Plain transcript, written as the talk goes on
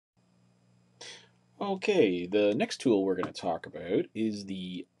Okay, the next tool we're going to talk about is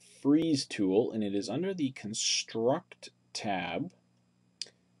the freeze tool, and it is under the construct tab,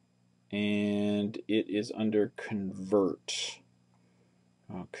 and it is under convert.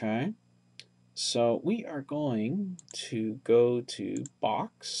 Okay, so we are going to go to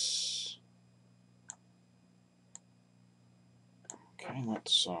box. Okay,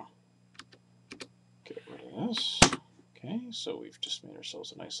 let's get rid of this. Okay, so we've just made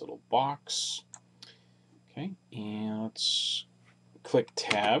ourselves a nice little box. Okay, and let's click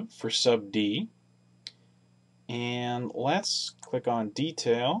tab for sub D. And let's click on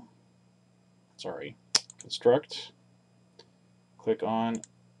detail. Sorry, construct. Click on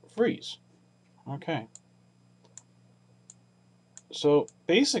freeze. Okay. So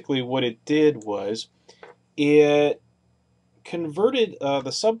basically what it did was it converted the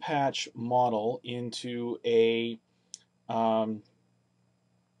subpatch model into a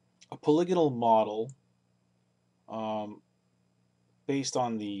polygonal model based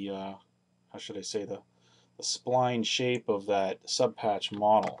on the, how should I say, the spline shape of that subpatch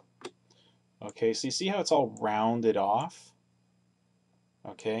model. Okay, so you see how it's all rounded off?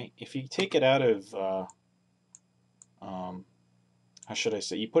 Okay, if you take it out of, how should I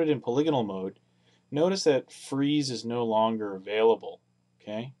say, you put it in polygonal mode, notice that freeze is no longer available.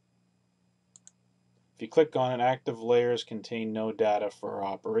 Okay, if you click on it, active layers contain no data for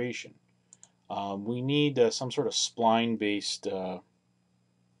operation. We need some sort of spline-based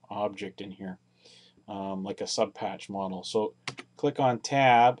object in here, like a subpatch model. So click on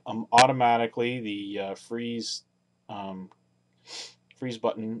tab. Automatically the freeze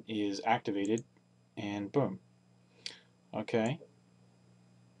button is activated, and boom. Okay,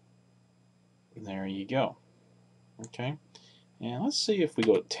 there you go. Okay, and let's see if we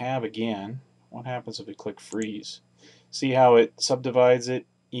go tab again. What happens if we click freeze? See how it subdivides it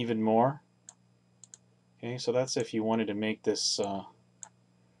even more? Okay, so that's if you wanted to make this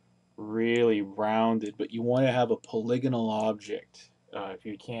really rounded, but you want to have a polygonal object. If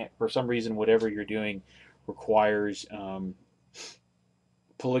you can't, for some reason, whatever you're doing requires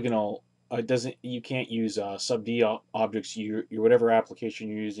polygonal. It doesn't. You can't use sub D objects. Your whatever application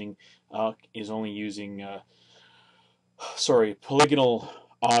you're using is only using polygonal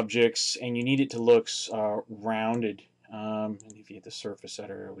objects, and you need it to look rounded. And if you hit the surface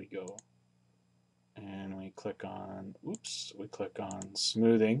editor, we go, and we click on. Oops, we click on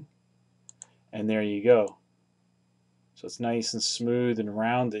smoothing, and there you go. So it's nice and smooth and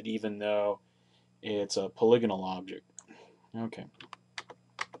rounded, even though it's a polygonal object. Okay.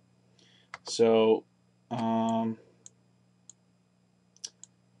 So,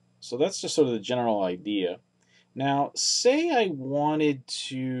 so that's just sort of the general idea. Now, say I wanted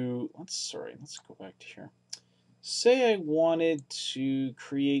to, let's go back to here. Say I wanted to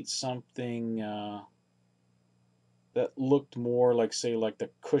create something that looked more like, say, like the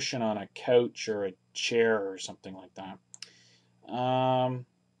cushion on a couch or a chair or something like that.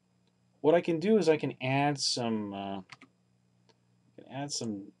 What I can do is I can add some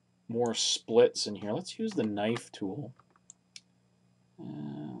more splits in here. Let's use the knife tool.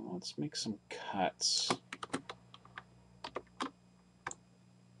 Let's make some cuts.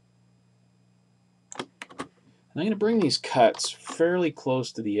 And I'm going to bring these cuts fairly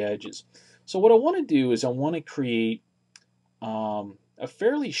close to the edges. So what I want to do is I want to create a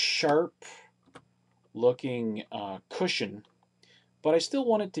fairly sharp looking cushion, but I still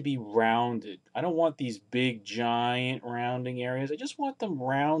want it to be rounded. I don't want these big giant rounding areas. I just want them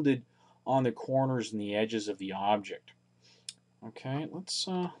rounded on the corners and the edges of the object. Okay, let's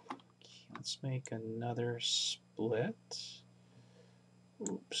make another split.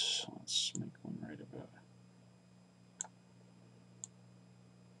 Oops, let's make one right about.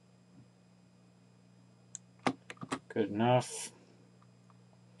 Good enough.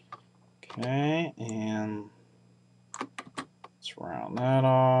 Okay, and let's round that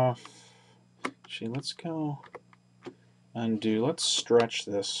off. Actually, let's go undo. Let's stretch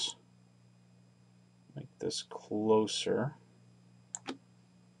this. Make this closer.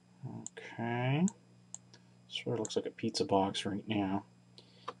 Okay. Sort of looks like a pizza box right now.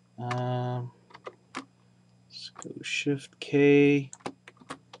 Let's go Shift K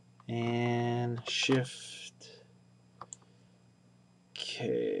and Shift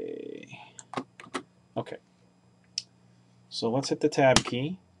K. Okay. So let's hit the Tab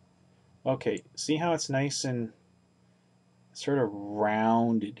key. Okay, see how it's nice and sort of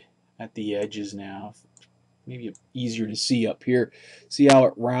rounded at the edges now. Maybe easier to see up here. See how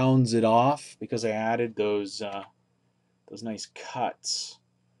it rounds it off because I added those nice cuts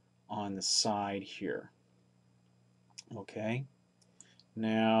on the side here. Okay.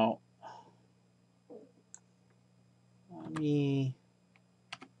 Now me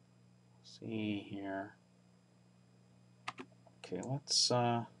see here. Okay, let's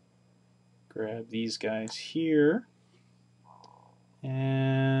grab these guys here.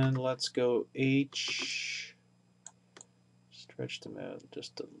 And let's go H. Stretch them out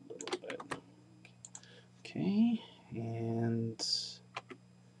just a little bit. Okay, and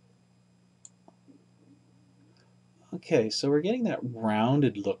okay, so we're getting that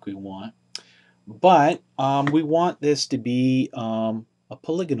rounded look we want, but we want this to be a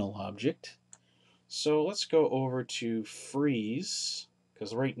polygonal object. So let's go over to freeze,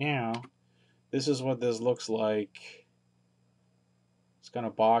 because right now this is what this looks like. It's kind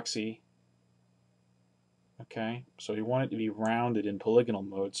of boxy. Okay, so we want it to be rounded in polygonal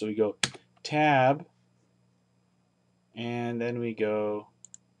mode. So we go Tab, and then we go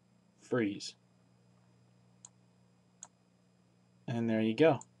freeze. And there you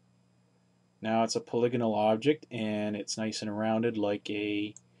go. Now it's a polygonal object, and it's nice and rounded like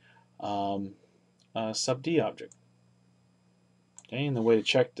a sub D object. Okay, and the way to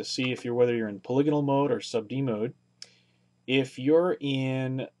check to see if whether you're in polygonal mode or sub D mode. If you're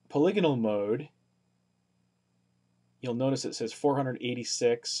in polygonal mode, you'll notice it says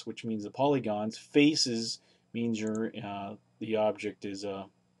 486, which means the polygons. Faces means the object is a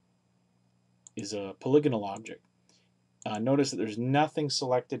polygonal object. Notice that there's nothing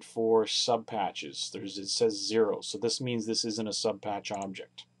selected for subpatches. It says 0, so this means this isn't a subpatch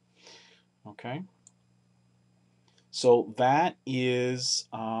object. Okay, so that is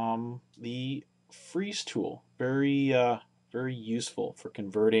the freeze tool. Very very useful for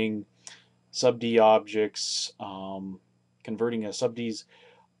converting sub D objects, converting a sub D's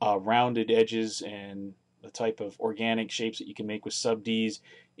rounded edges and the type of organic shapes that you can make with sub Ds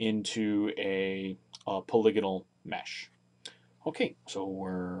into a polygonal mesh. Okay, so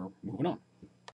we're moving on.